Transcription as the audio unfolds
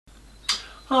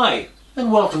Hi,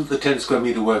 and welcome to the 10 square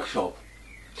metre workshop.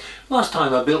 Last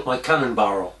time I built my cannon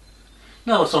barrel.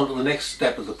 Now it's on to the next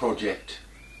step of the project.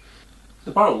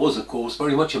 The barrel was, of course,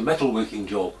 very much a metalworking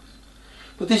job,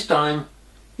 but this time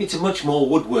it's a much more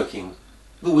woodworking.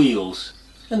 The wheels,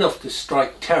 enough to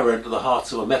strike terror into the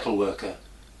hearts of a metalworker.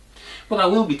 But I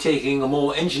will be taking a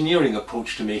more engineering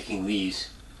approach to making these.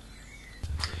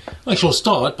 I shall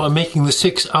start by making the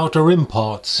 6 outer rim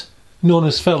parts, known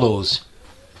as felloes.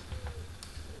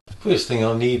 First thing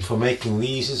I'll need for making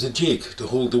these is a jig to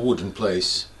hold the wood in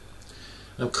place.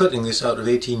 I'm cutting this out of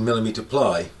 18mm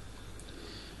ply.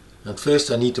 And first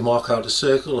I need to mark out a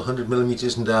circle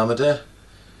 100mm in diameter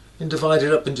and divide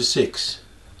it up into 6.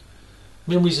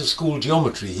 Memories of school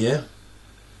geometry here.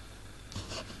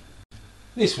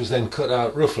 This was then cut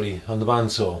out roughly on the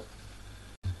bandsaw.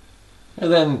 I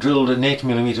then drilled an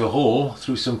 8mm hole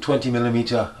through some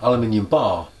 20mm aluminium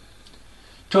bar.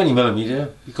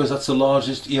 20mm because that's the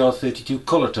largest ER32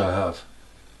 collet I have.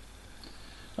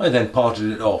 I then parted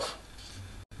it off.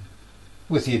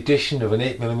 With the addition of an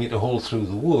 8mm hole through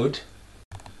the wood,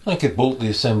 I could bolt the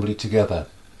assembly together.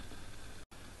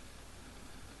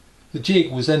 The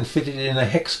jig was then fitted in a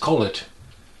hex collet.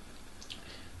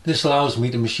 This allows me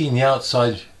to machine the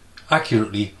outside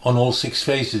accurately on all 6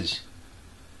 faces.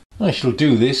 I shall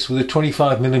do this with a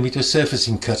 25mm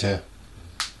surfacing cutter.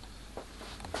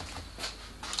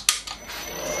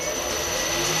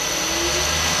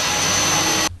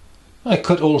 I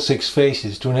cut all 6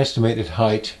 faces to an estimated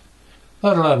height.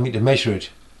 That allowed me to measure it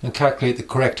and calculate the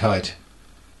correct height.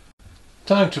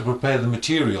 Time to prepare the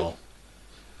material.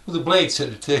 With the blade set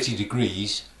at 30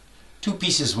 degrees, 2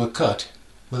 pieces were cut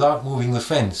without moving the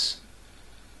fence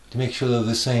to make sure they're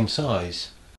the same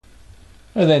size.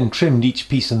 I then trimmed each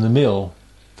piece in the mill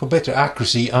for better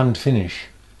accuracy and finish.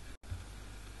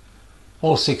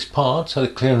 All 6 parts had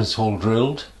a clearance hole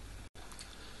drilled.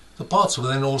 The parts were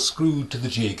then all screwed to the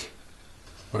jig,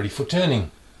 ready for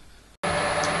turning.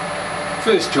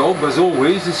 First job, as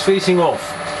always, is facing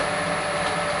off.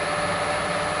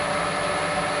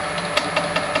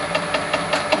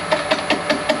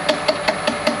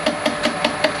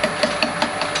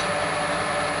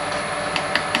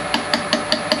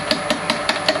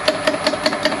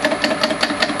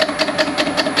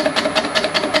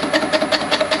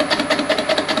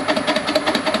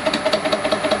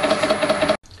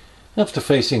 After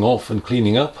facing off and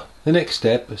cleaning up, the next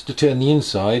step is to turn the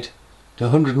inside to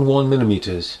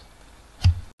 101mm.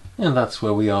 And that's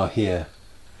where we are here.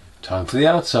 Time for the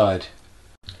outside.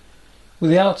 With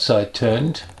the outside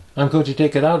turned, I'm going to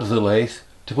take it out of the lathe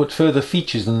to put further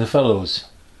features in the felloes.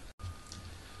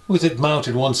 With it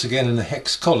mounted once again in the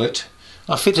hex collet,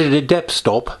 I fitted a depth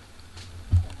stop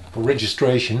for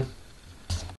registration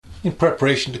in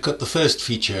preparation to cut the first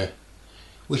feature,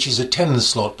 which is a tenon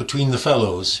slot between the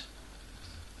felloes.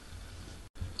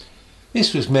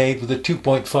 This was made with a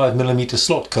 2.5mm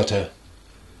slot cutter.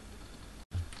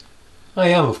 I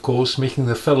am, of course, making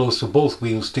the felloes for both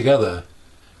wheels together,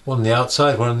 one on the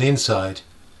outside, one on the inside.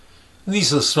 And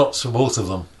these are the slots for both of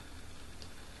them.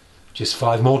 Just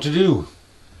 5 more to do.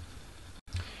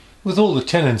 With all the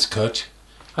tenons cut,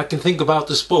 I can think about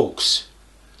the spokes.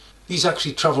 These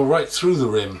actually travel right through the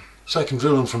rim, so I can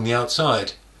drill them from the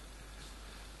outside.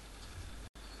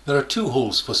 There are 2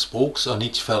 holes for spokes on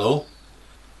each fellow.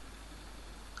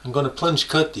 I'm going to plunge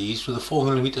cut these with a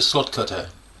 4mm slot cutter.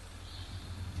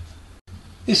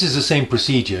 This is the same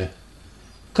procedure.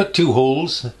 Cut 2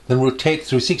 holes, then rotate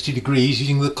through 60 degrees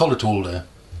using the collet holder.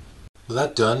 With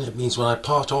that done, it means when I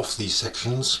part off these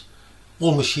sections,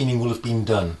 all machining will have been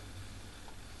done.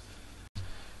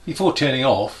 Before turning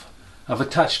off, I've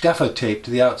attached gaffer tape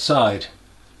to the outside.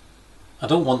 I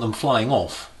don't want them flying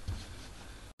off.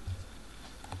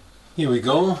 Here we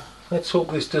go. Let's hope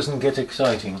this doesn't get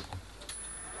exciting.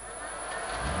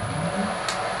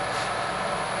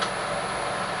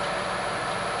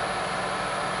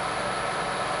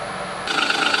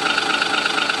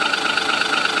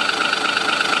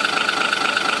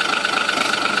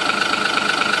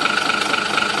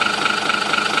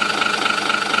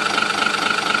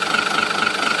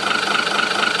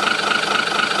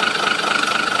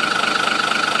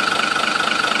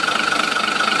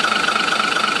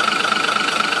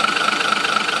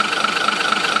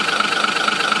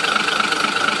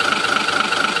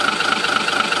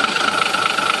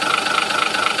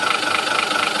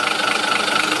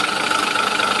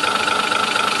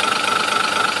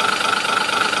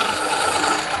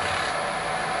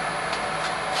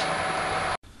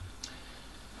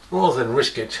 Rather than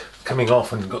risk it coming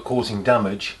off and causing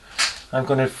damage, I'm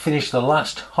going to finish the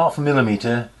last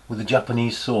 0.5mm with a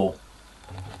Japanese saw.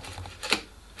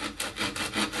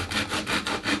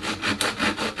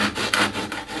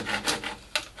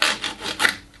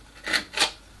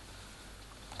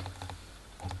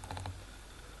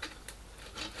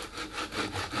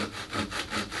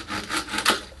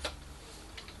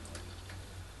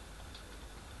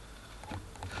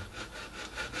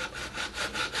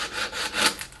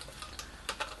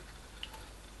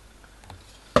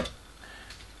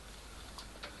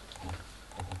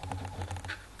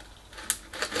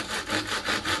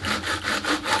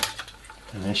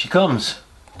 There she comes.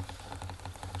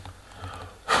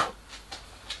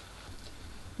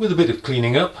 With a bit of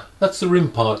cleaning up, that's the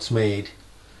rim parts made,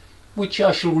 which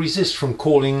I shall resist from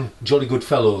calling jolly good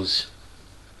fellows.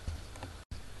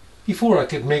 Before I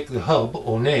could make the hub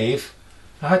or nave,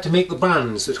 I had to make the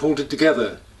bands that hold it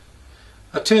together.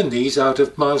 I turned these out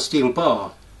of mild steel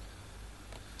bar.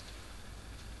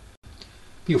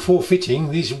 Before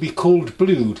fitting, these will be cold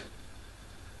blued,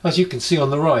 as you can see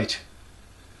on the right.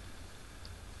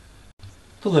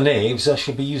 For the naves I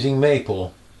shall be using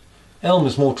maple. Elm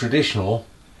is more traditional,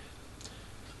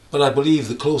 but I believe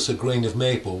the closer grain of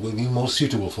maple will be more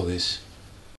suitable for this.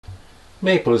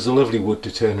 Maple is a lovely wood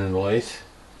to turn in a lathe.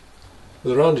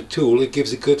 With a rounded tool it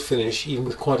gives a good finish even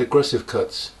with quite aggressive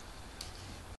cuts.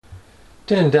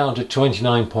 Turn down to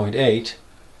 29.8,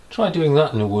 try doing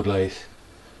that in a wood lathe.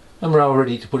 I'm now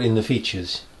ready to put in the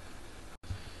features.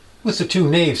 With the two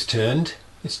naves turned,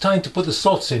 it's time to put the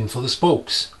slots in for the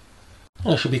spokes.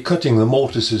 I shall be cutting the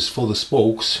mortises for the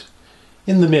spokes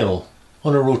in the mill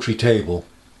on a rotary table.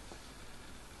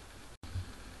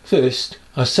 First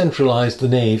I centralised the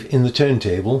nave in the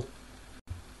turntable.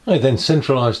 I then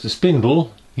centralised the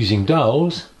spindle using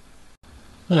dowels.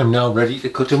 I am now ready to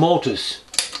cut a mortise.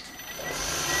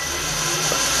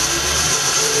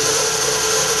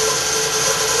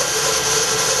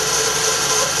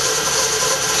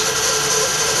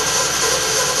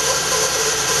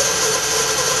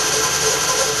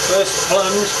 First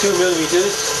flange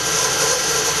 2mm.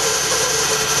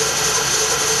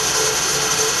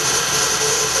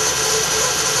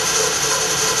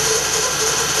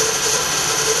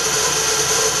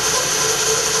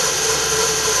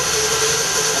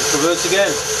 Traverse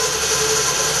again.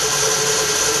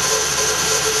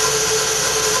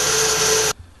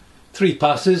 Three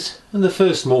passes and the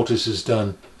first mortise is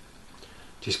done.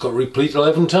 Just got to repeat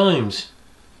 11 times.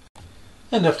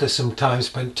 And after some time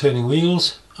spent turning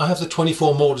wheels, I have the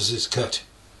 24 mortises cut.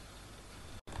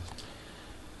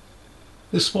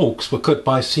 The spokes were cut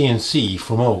by CNC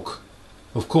from oak.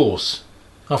 Of course,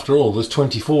 after all there's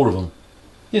 24 of them.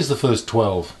 Here's the first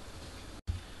 12.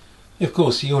 Of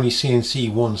course you only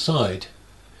CNC one side,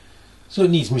 so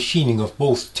it needs machining of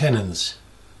both tenons.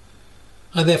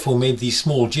 I therefore made these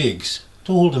small jigs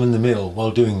to hold them in the mill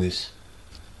while doing this.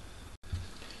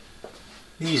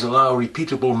 These allow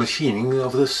repeatable machining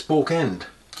of the spoke end.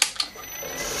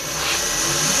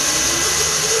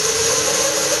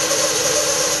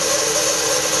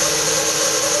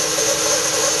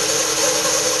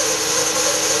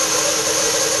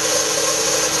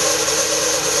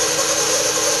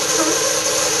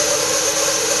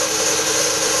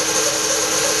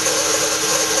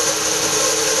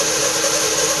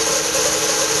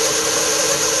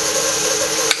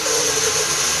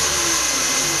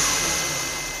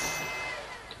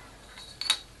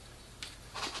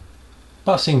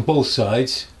 Passing both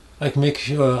sides, I can make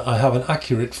sure I have an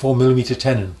accurate 4mm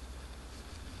tenon.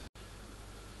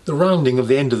 The rounding of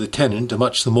the end of the tenon to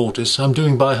match the mortise I'm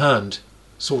doing by hand,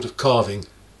 sort of carving.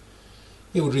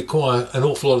 It would require an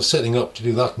awful lot of setting up to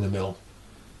do that in the mill.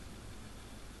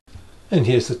 And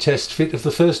here's the test fit of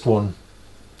the first one.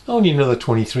 Only another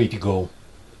 23 to go.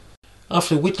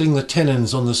 After whittling the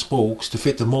tenons on the spokes to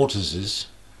fit the mortises,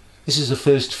 this is a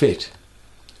first fit.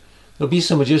 There'll be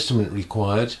some adjustment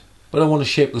required, but I want to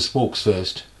shape the spokes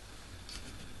first.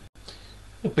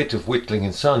 A bit of whittling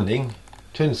and sanding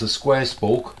turns the square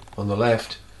spoke on the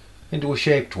left into a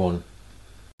shaped one.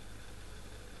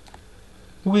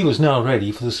 The wheel is now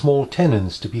ready for the small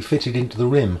tenons to be fitted into the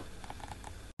rim.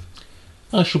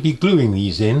 I shall be gluing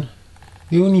these in,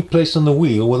 the only place on the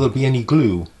wheel where there'll be any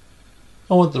glue.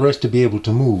 I want the rest to be able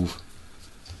to move.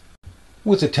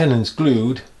 With the tenons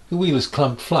glued, the wheel is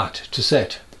clamped flat to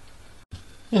set.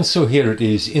 And so here it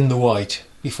is in the white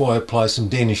before I apply some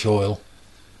Danish oil.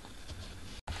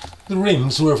 The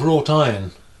rims were of wrought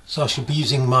iron, so I shall be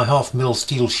using my 1/2 mil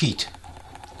steel sheet.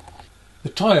 The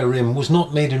tyre rim was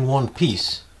not made in one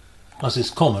piece, as is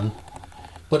common,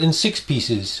 but in 6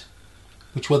 pieces,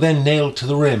 which were then nailed to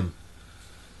the rim.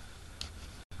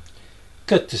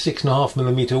 Cut to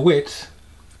 6.5mm width,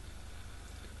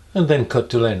 and then cut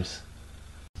to length.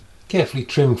 Carefully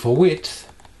trimmed for width,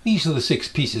 these are the 6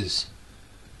 pieces.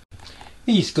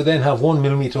 These could then have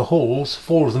 1mm holes,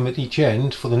 4 of them at each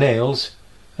end for the nails,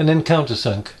 and then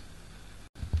countersunk.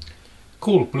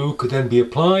 Cold glue could then be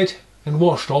applied and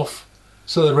washed off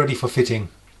so they're ready for fitting.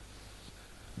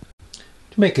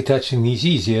 To make attaching these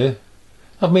easier,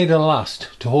 I've made a last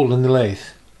to hold in the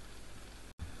lathe.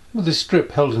 With the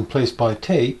strip held in place by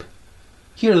tape,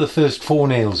 here are the first 4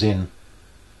 nails in.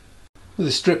 With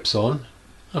the strips on,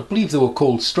 I believe they were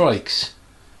called strikes.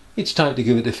 It's time to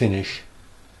give it a finish.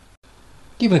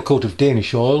 Given a coat of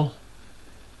Danish oil,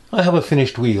 I have a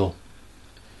finished wheel.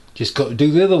 Just got to do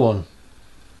the other one.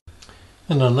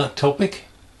 And on that topic,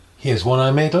 here's one I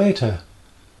made later.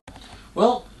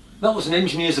 Well, that was an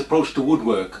engineer's approach to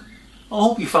woodwork. I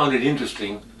hope you found it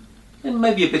interesting and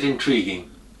maybe a bit intriguing.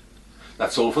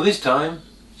 That's all for this time.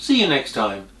 See you next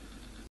time.